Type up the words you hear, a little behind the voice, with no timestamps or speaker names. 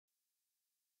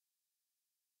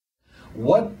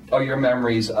What are your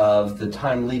memories of the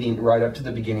time leading right up to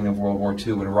the beginning of World War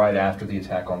II and right after the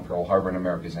attack on Pearl Harbor and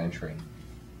America's entry?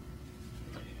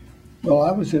 Well,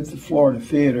 I was at the Florida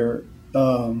Theater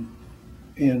at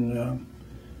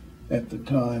the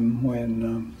time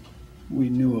when we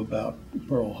knew about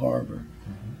Pearl Harbor,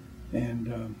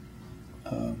 and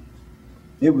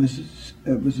it was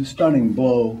a stunning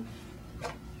blow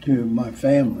to my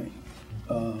family.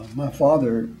 My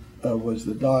father was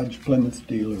the Dodge Plymouth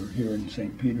dealer here in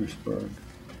St. Petersburg,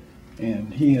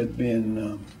 and he had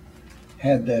been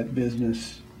had that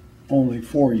business only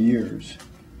 4 years,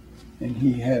 and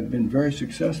he had been very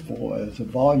successful as a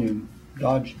volume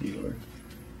Dodge dealer,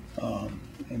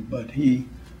 but he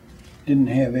didn't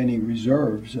have any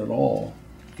reserves at all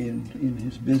in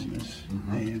his business,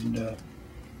 and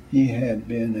he had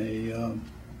been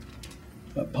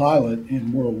a pilot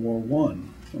in World War I,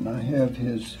 and I have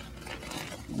his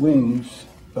wings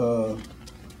and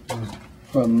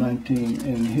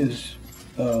his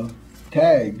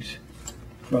tags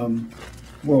from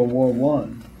World War I,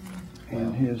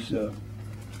 and his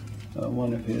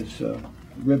one of his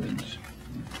ribbons,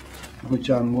 which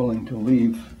I'm willing to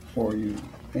leave for you.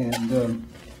 And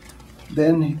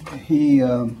then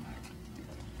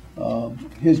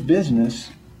his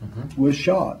business was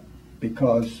shot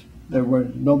because there were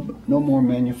no more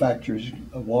manufacturers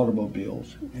of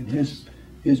automobiles, and his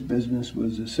business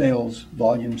was a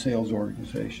volume sales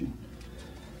organization.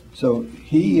 So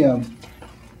he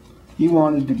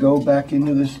wanted to go back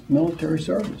into this military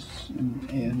service,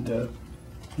 and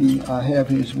I have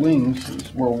his wings,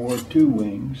 his World War II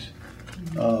wings,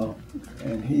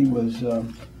 and he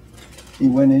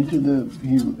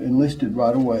enlisted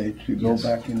right away to go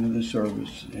back into the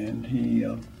service, and he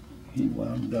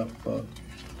wound up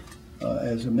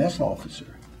as a mess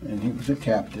officer, and he was a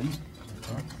captain,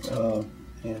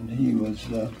 and he was,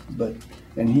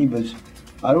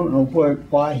 I don't know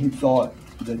why he thought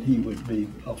that he would be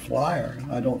a flyer.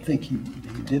 I don't think he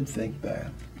did think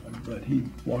that, but he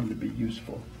wanted to be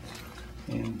useful,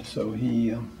 and so he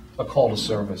a call to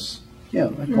service. Yeah,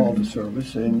 a call to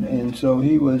service, and so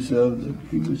he was the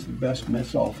best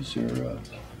mess officer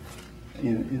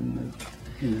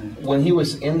When he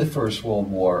was in the First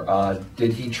World War,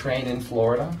 did he train in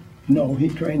Florida? No, he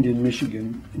trained in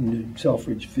Michigan, in the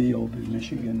Selfridge Field in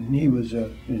Michigan, and he was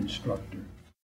an instructor.